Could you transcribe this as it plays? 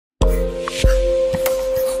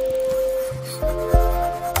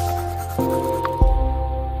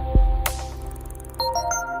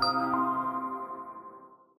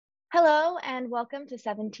welcome to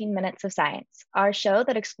 17 Minutes of Science, our show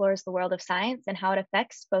that explores the world of science and how it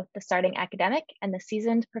affects both the starting academic and the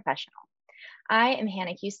seasoned professional. I am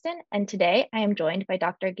Hannah Houston, and today I am joined by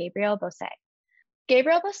Dr. Gabriel Bosset.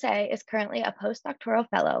 Gabriel Bosset is currently a postdoctoral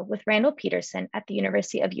fellow with Randall Peterson at the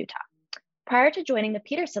University of Utah. Prior to joining the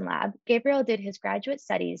Peterson Lab, Gabriel did his graduate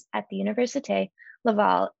studies at the Université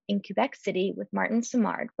Laval in Quebec City with Martin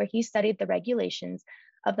Simard, where he studied the regulations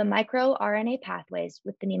of the microRNA pathways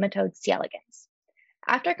with the nematode C. elegans.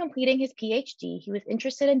 After completing his PhD, he was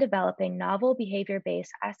interested in developing novel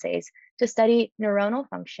behavior-based assays to study neuronal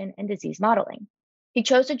function and disease modeling. He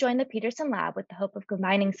chose to join the Peterson Lab with the hope of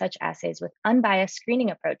combining such assays with unbiased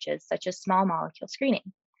screening approaches, such as small molecule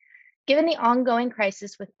screening. Given the ongoing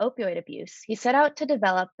crisis with opioid abuse, he set out to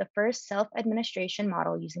develop the first self-administration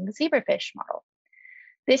model using the zebrafish model.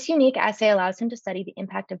 This unique assay allows him to study the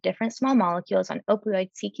impact of different small molecules on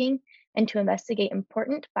opioid seeking and to investigate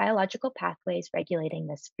important biological pathways regulating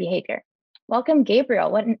this behavior. Welcome,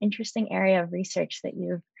 Gabriel. What an interesting area of research that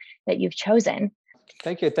you've chosen.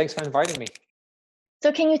 Thank you. Thanks for inviting me.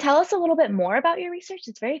 So can you tell us a little bit more about your research?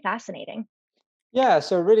 It's very fascinating. Yeah,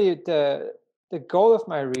 so really the goal of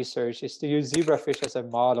my research is to use zebrafish as a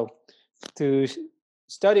model to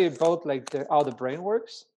study both how the brain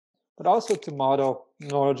works, but also to model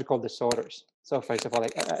neurological disorders. So for example,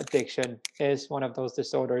 addiction is one of those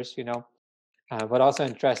disorders, but also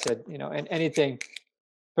interested, in anything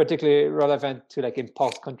particularly relevant to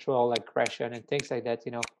impulse control, aggression and things like that,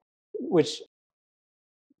 which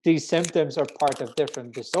these symptoms are part of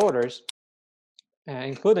different disorders,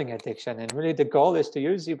 including addiction. And really the goal is to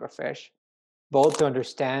use zebrafish both to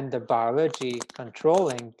understand the biology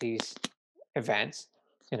controlling these events,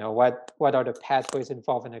 what are the pathways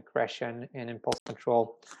involved in aggression and impulse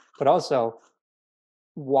control, but also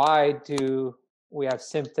why do we have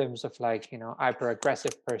symptoms of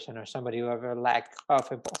hyper-aggressive person or somebody who have a lack of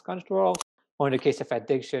impulse control, or in the case of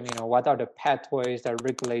addiction, what are the pathways that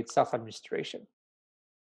regulate self-administration.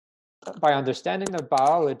 By understanding the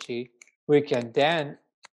biology, we can then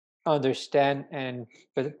understand and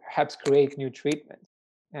perhaps create new treatments.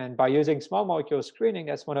 And by using small molecule screening,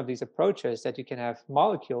 that's one of these approaches that you can have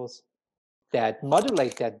molecules that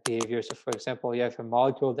modulate that behavior. So for example, you have a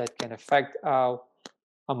molecule that can affect how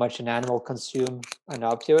much an animal consumes an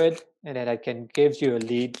opioid, and then that can give you a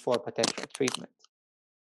lead for potential treatment.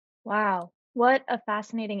 Wow, what a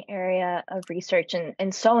fascinating area of research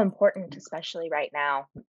and so important, especially right now.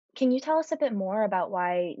 Can you tell us a bit more about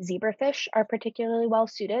why zebrafish are particularly well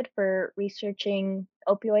suited for researching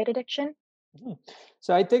opioid addiction?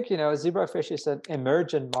 So I think, zebrafish is an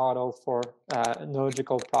emergent model for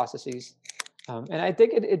neurological processes. And I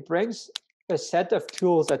think it brings a set of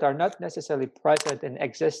tools that are not necessarily present in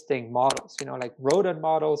existing models. Like rodent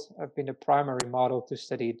models have been the primary model to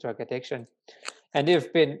study drug addiction. And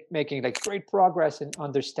they've been making great progress in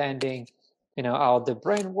understanding how the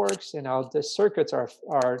brain works and how the circuits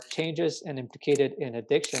are changes and implicated in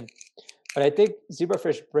addiction. But I think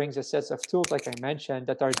zebrafish brings a set of tools, like I mentioned,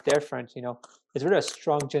 that are different. It's really a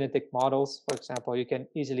strong genetic models. For example, you can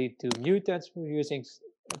easily do mutants using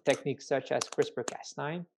techniques such as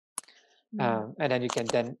CRISPR-Cas9, and then you can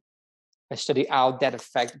then study how that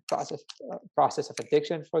affects the process of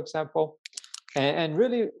addiction, for example. And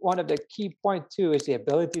really, one of the key points too is the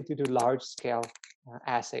ability to do large-scale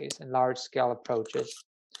assays and large-scale approaches.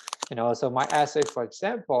 So my assay, for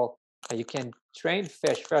example, you can train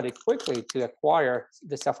fish fairly quickly to acquire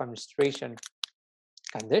the self-administration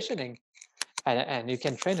conditioning, and you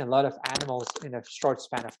can train a lot of animals in a short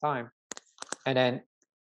span of time. And then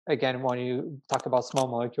again, when you talk about small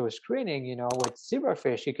molecule screening, with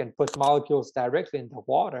zebrafish, you can put molecules directly in the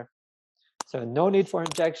water. So no need for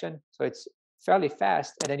injection. So it's fairly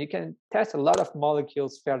fast. And then you can test a lot of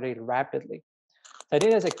molecules fairly rapidly. I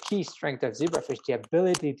think that's a key strength of zebrafish, the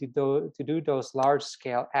ability to do those large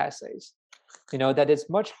scale assays. That it's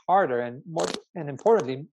much harder and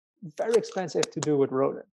importantly, very expensive to do with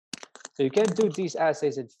rodent. So you can't do these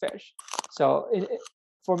assays in fish. So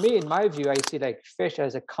for me, in my view, I see fish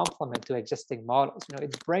as a complement to existing models.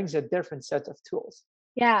 It brings a different set of tools.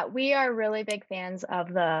 Yeah, we are really big fans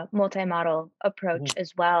of the multi-model approach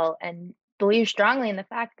as well, and believe strongly in the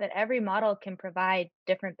fact that every model can provide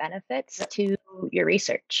different benefits to your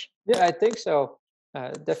research. Yeah, I think so.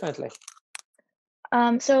 Definitely.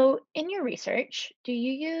 So in your research, do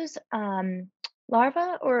you use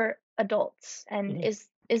larvae or adults? And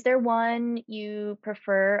is there one you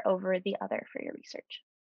prefer over the other for your research?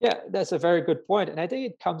 Yeah, that's a very good point. And I think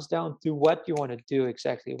it comes down to what you want to do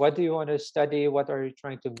exactly. What do you want to study? What are you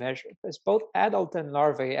trying to measure? Because both adult and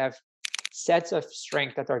larvae have sets of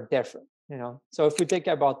strength that are different. So if we think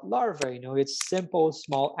about larvae, it's simple,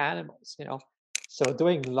 small animals, so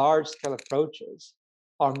doing large scale approaches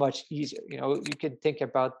are much easier. You can think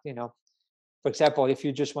about, for example, if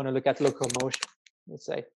you just want to look at locomotion, let's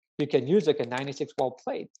say, you can use like a 96 well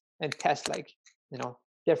plate and test like,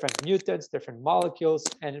 different mutants, different molecules,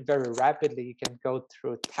 and very rapidly you can go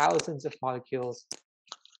through thousands of molecules,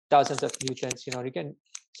 dozens of mutants. You can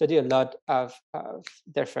study a lot of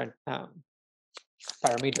different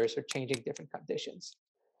parameters or changing different conditions.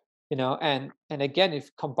 And again,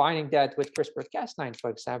 if combining that with CRISPR-Cas9,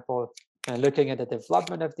 for example, looking at the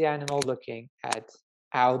development of the animal, looking at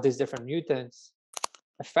how these different mutants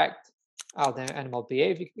affect how the animal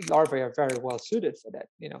behaves, larvae are very well suited for that.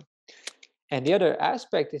 And the other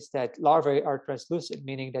aspect is that larvae are translucent,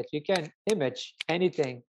 meaning that you can image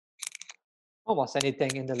anything, almost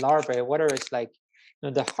anything in the larvae, whether it's like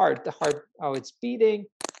the heart, how it's beating,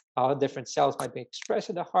 how different cells might be expressed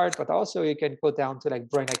in the heart, but also you can go down to like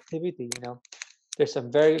brain activity. There's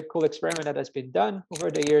some very cool experiment that has been done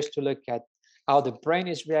over the years to look at how the brain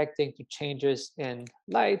is reacting to changes in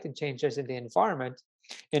light and changes in the environment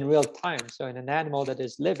in real time. So in an animal that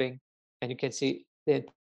is living, and you can see the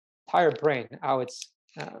entire brain, how it's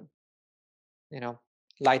you know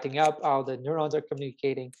lighting up, how the neurons are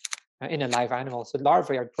communicating in a live animal. So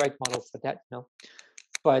larvae are great models for that.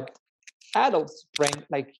 But adults bring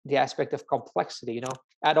like the aspect of complexity.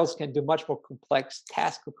 Adults can do much more complex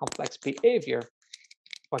tasks or complex behavior.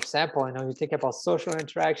 For example, you think about social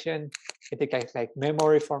interaction, you think like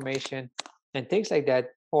memory formation and things like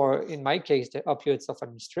that, or in my case, the opioid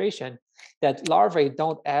self-administration, that larvae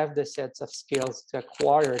don't have the sets of skills to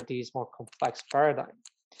acquire these more complex paradigms.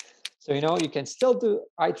 So, you can still do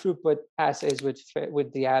high throughput assays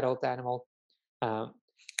with the adult animal,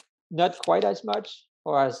 not quite as much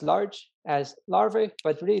or as large as larvae,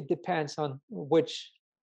 but really depends on which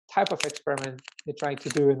type of experiment you're trying to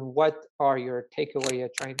do and what are your takeaway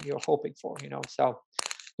you're hoping for. So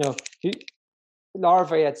you,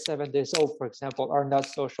 larvae at 7 days old, for example, are not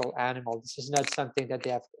social animals. This is not something that they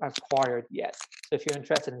have acquired yet. So if you're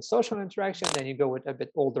interested in social interaction, then you go with a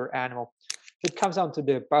bit older animal. It comes down to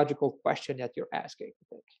the biological question that you're asking, I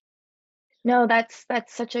think. No, that's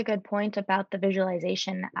such a good point about the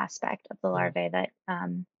visualization aspect of the larvae that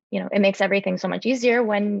it makes everything so much easier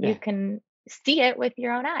when you can see it with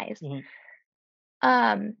your own eyes.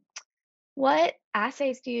 Um, what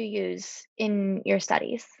assays do you use in your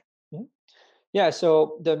studies? Yeah,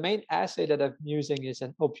 so the main assay that I'm using is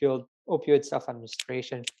an opioid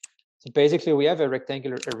self-administration. So basically, we have a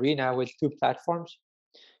rectangular arena with two platforms,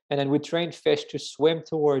 and then we train fish to swim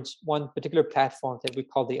towards one particular platform that we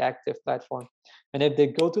call the active platform. And if they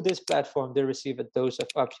go to this platform, they receive a dose of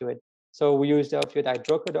opioid. So we use the opioid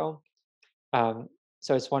hydrocodone.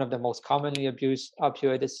 So it's one of the most commonly abused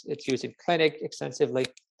opioids. It's used in clinic extensively.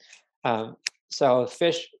 So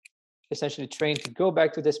fish essentially trained to go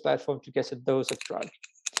back to this platform to get a dose of drug.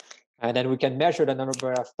 And then we can measure the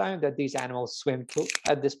number of time that these animals swim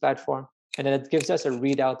at this platform. And then it gives us a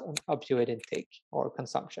readout on opioid intake or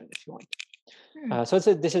consumption, if you want. So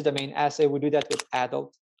this is the main assay. We do that with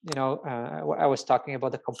adult. I was talking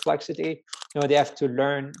about the complexity. They have to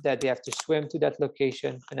learn that they have to swim to that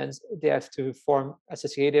location, and then they have to form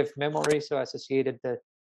associative memory. So associated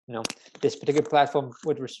this particular platform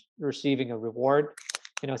with receiving a reward.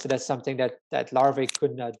 So that's something that larvae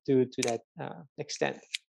could not do to that extent.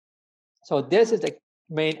 So this is the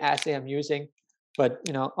main assay I'm using, but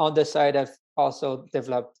on the side I've also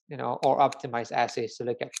developed or optimized assays to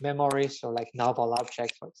look at memory, so like novel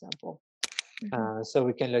objects, for example. So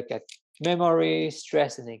we can look at memory,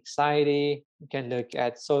 stress and anxiety. We can look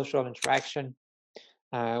at social interaction.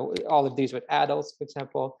 All of these with adults, for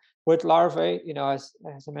example. With larvae, as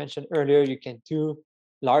I mentioned earlier, you can do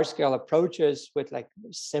large-scale approaches with like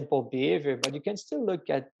simple behavior, but you can still look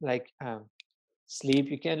at like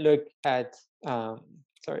sleep. You can look at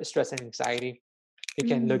stress and anxiety. You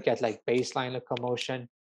can look at like baseline locomotion.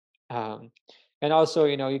 And also,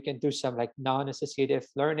 you can do some like non-associative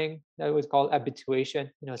learning that was called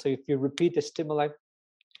habituation. So if you repeat the stimuli,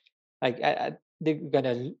 like they're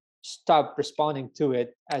gonna stop responding to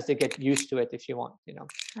it as they get used to it, if you want.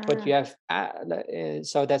 But you have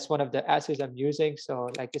so that's one of the assays I'm using. So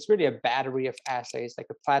like it's really a battery of assays, like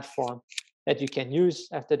a platform that you can use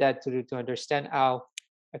after that to understand how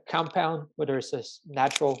a compound, whether it's a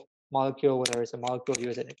natural molecule, whether it's a molecule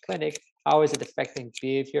used in a clinic, how is it affecting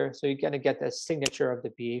behavior? So you're going to get the signature of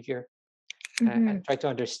the behavior and try to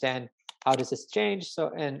understand how does this change.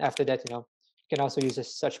 So, and after that, you can also use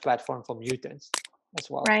such platform for mutants as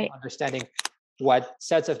well, right. So understanding what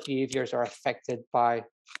sets of behaviors are affected by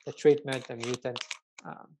the treatment, the mutant.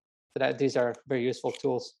 that these are very useful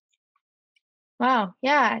tools. Wow.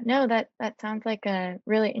 Yeah, no, that sounds like a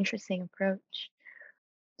really interesting approach.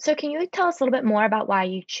 So can you tell us a little bit more about why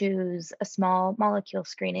you choose a small molecule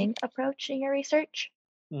screening approach in your research?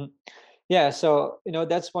 Mhm. Yeah, so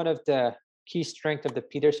that's one of the key strength of the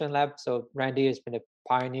Peterson lab. So Randy has been a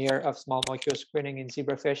pioneer of small molecule screening in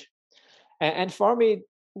zebrafish. And for me,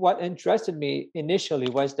 what interested me initially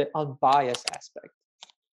was the unbiased aspect.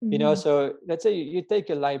 Mhm. So let's say you take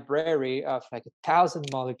a library of like 1,000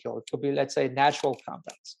 molecules, it could be, let's say, natural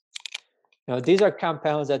compounds. These are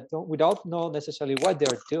compounds that we don't know necessarily what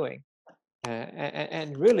they're doing.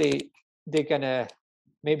 And really, they're gonna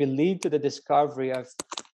maybe lead to the discovery of,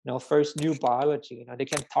 first new biology. They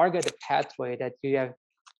can target a pathway that you have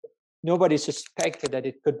nobody suspected that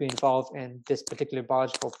it could be involved in this particular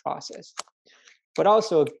biological process. But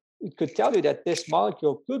also, it could tell you that this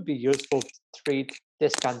molecule could be useful to treat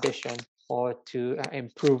this condition or to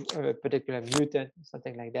improve a particular mutant,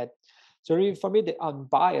 something like that. So really, for me, the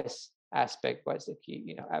unbiased aspect was the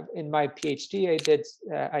key. In my PhD,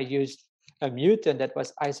 I used a mutant that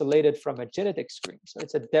was isolated from a genetic screen. So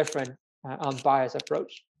it's a different unbiased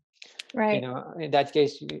approach. Right. In that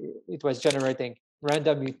case, it was generating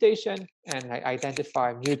random mutation and I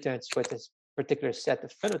identify mutants with this particular set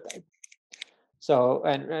of phenotype. So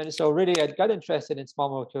and so really I got interested in small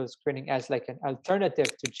molecule screening as like an alternative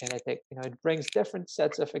to genetic. It brings different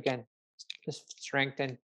sets of, again, strength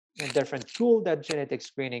and different tool that genetic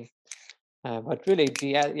screening. But really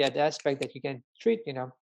the aspect that you can treat,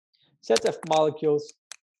 sets of molecules.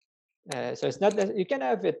 So it's not that you can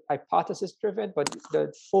have it hypothesis driven, but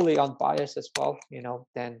the fully unbiased as well.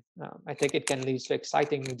 Then I think it can lead to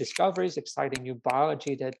exciting new discoveries, exciting new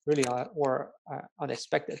biology that really were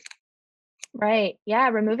unexpected. Right. Yeah,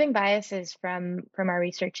 removing biases from our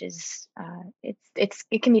research is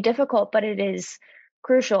it can be difficult, but it is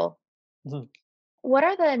crucial. Mhm. What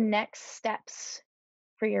are the next steps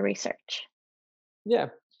for your research? Yeah.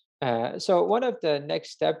 So one of the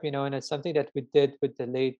next step, and it's something that we did with the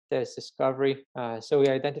latest discovery. So we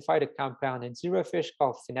identified a compound in zebrafish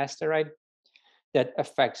called finasteride that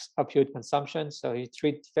affects opioid consumption. So you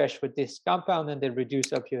treat fish with this compound and they reduce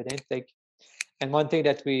opioid intake. And one thing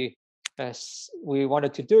that we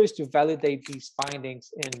wanted to do is to validate these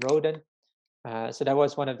findings in rodent. So that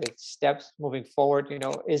was one of the steps moving forward.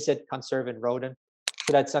 Is it conserved in rodent?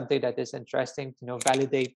 So that's something that is interesting.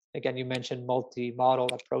 Validate. Again, you mentioned multi-model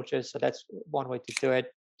approaches, so that's one way to do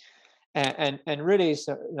it. And really,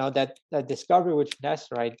 so that discovery with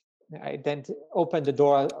finasteride, I then opened the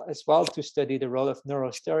door as well to study the role of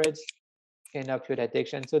neurosteroids in opioid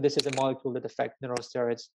addiction. So this is a molecule that affects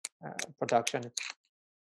neurosteroids production.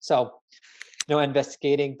 So,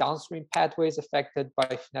 investigating downstream pathways affected by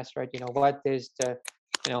finasteride.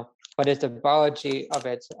 What is the biology of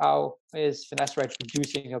it? How is finasteride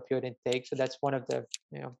reducing opioid intake? So that's one of the,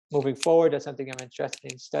 moving forward, that's something I'm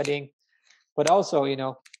interested in studying. But also,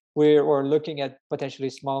 we're looking at potentially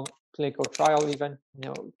small clinical trial even.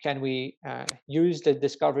 Can we use the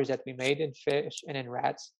discoveries that we made in fish and in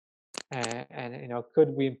rats? And could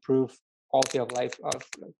we improve quality of life of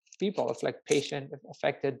people, of like patient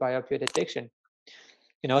affected by opioid addiction?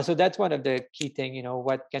 So that's one of the key thing.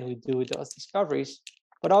 What can we do with those discoveries?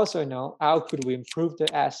 But also, how could we improve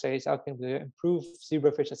the assays? How can we improve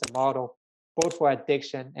zebrafish as a model, both for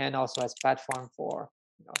addiction and also as platform for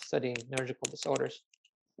studying neurological disorders?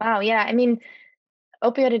 Wow, yeah. I mean,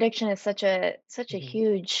 opioid addiction is such a Hmm.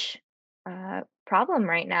 huge problem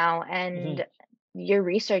right now, Hmm. and your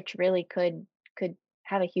research really could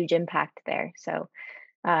have a huge impact there. So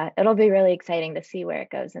it'll be really exciting to see where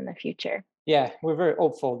it goes in the future. Yeah, we're very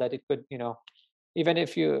hopeful that it could, even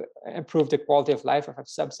if you improve the quality of life of a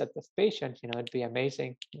subset of patients, it'd be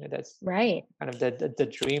amazing. That's Right. kind of the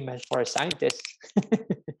dream for a scientist.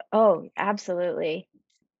 Oh, absolutely.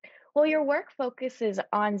 Well, your work focuses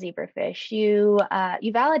on zebrafish. You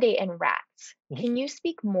validate in rats. Mhm. Can you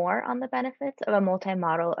speak more on the benefits of a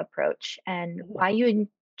multimodal approach and Yeah. why you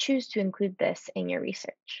choose to include this in your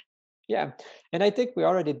research? Yeah, and I think we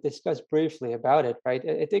already discussed briefly about it, right?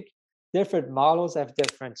 I think different models have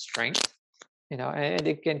different strengths, and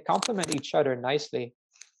they can complement each other nicely.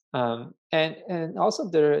 And also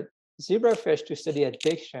the zebrafish to study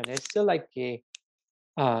addiction is still like a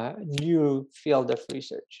new field of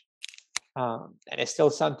research. And it's still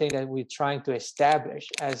something that we're trying to establish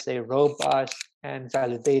as a robust and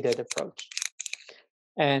validated approach.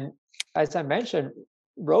 And as I mentioned,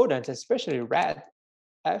 rodents, especially rat,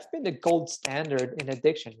 have been the gold standard in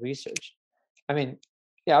addiction research. I mean,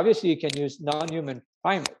 yeah, obviously you can use non-human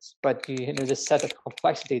primates, but there's a set of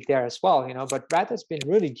complexity there as well. But rat has been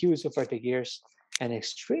really used over the years, an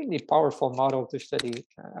extremely powerful model to study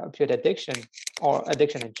opioid addiction or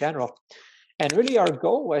addiction in general. And really, our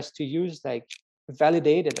goal was to use like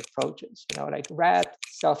validated approaches, like rat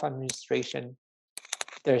self-administration.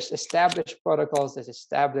 There's established protocols, there's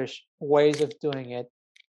established ways of doing it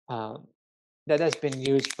um, that has been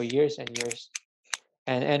used for years and years.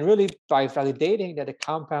 And really, by validating that the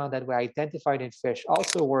compound that we identified in fish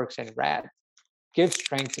also works in rat, gives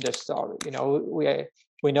strength to the story.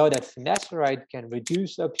 We know that finasteride can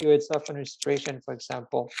reduce opioid self-administration, for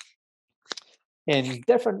example, in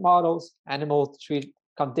different models. Animals treat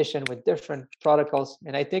condition with different protocols,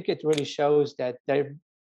 and I think it really shows that there's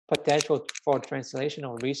potential for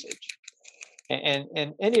translational research. And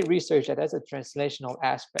any research that has a translational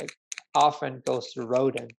aspect often goes to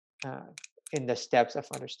rodent in the steps of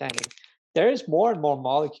understanding. There is more and more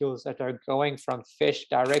molecules that are going from fish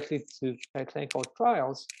directly to clinical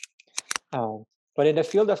trials. But in the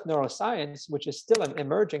field of neuroscience, which is still an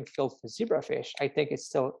emerging field for zebrafish, I think it's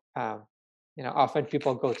still, often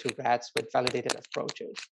people go to rats with validated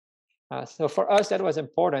approaches. So for us, that was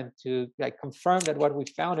important to confirm that what we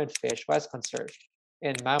found in fish was conserved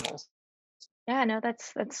in mammals. Yeah, no,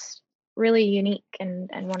 that's really unique and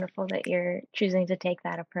wonderful that you're choosing to take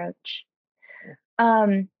that approach.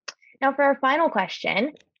 Um, Now, for our final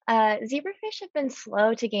question, zebrafish have been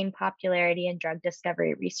slow to gain popularity in drug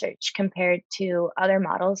discovery research compared to other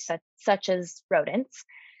models such as rodents.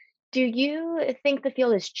 Do you think the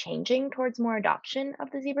field is changing towards more adoption of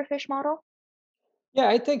the zebrafish model? Yeah,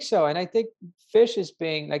 I think so. And I think fish is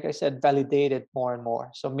being, like I said, validated more and more.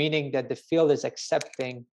 So, meaning that the field is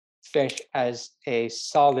accepting fish as a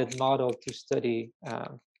solid model to study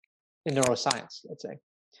in neuroscience, let's say.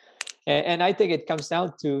 And I think it comes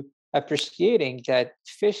down to appreciating that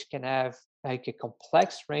fish can have like a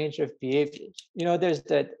complex range of behaviors. There's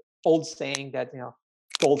that old saying that,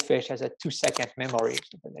 goldfish has a 2-second memory,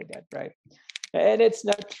 something like that, right? And it's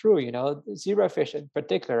not true. Zebrafish in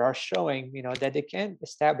particular are showing, that they can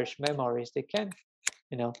establish memories. They can,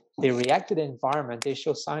 they react to the environment. They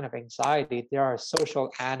show sign of anxiety. They are a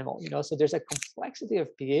social animal, so there's a complexity of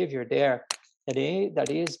behavior there that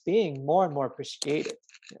is being more and more appreciated.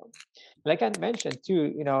 You know. Like I mentioned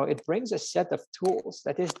too, it brings a set of tools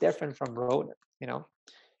that is different from rodent,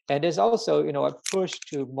 and there's also, a push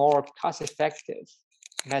to more cost-effective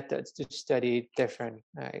methods to study different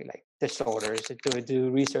like disorders, to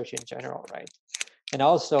do research in general, right? And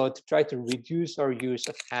also to try to reduce our use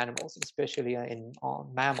of animals, especially in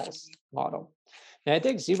mammals model. And I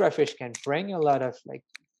think zebrafish can bring a lot of like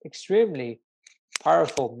extremely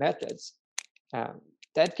powerful methods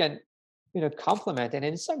that can, complement and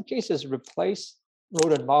in some cases replace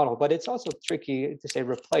rodent model. But it's also tricky to say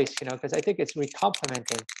replace, because I think it's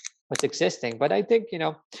complementing what's existing. But I think,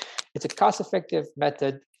 it's a cost-effective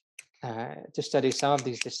method to study some of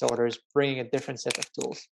these disorders, bringing a different set of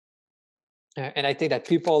tools. And I think that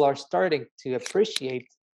people are starting to appreciate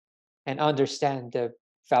and understand the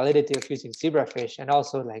validity of using zebrafish and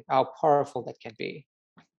also like how powerful that can be.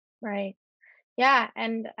 Right. Yeah,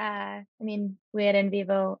 and we at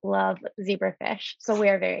NVivo love zebrafish, so we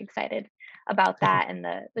are very excited about that and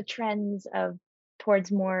the trends of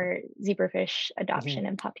towards more zebrafish Mhm. adoption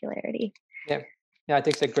and popularity. Yeah. Yeah, I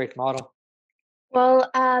think it's a great model. Well,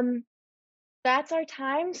 that's our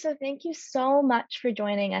time. So thank you so much for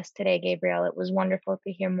joining us today, Gabriel. It was wonderful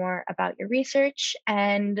to hear more about your research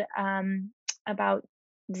and about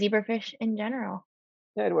zebrafish in general.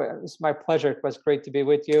 Yeah, it's my pleasure. It was great to be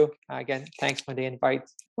with you. Again, thanks for the invite.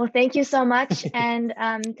 Well, thank you so much. And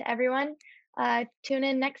to everyone, tune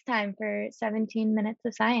in next time for 17 Minutes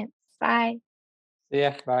of Science. Bye. See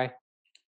ya. Bye.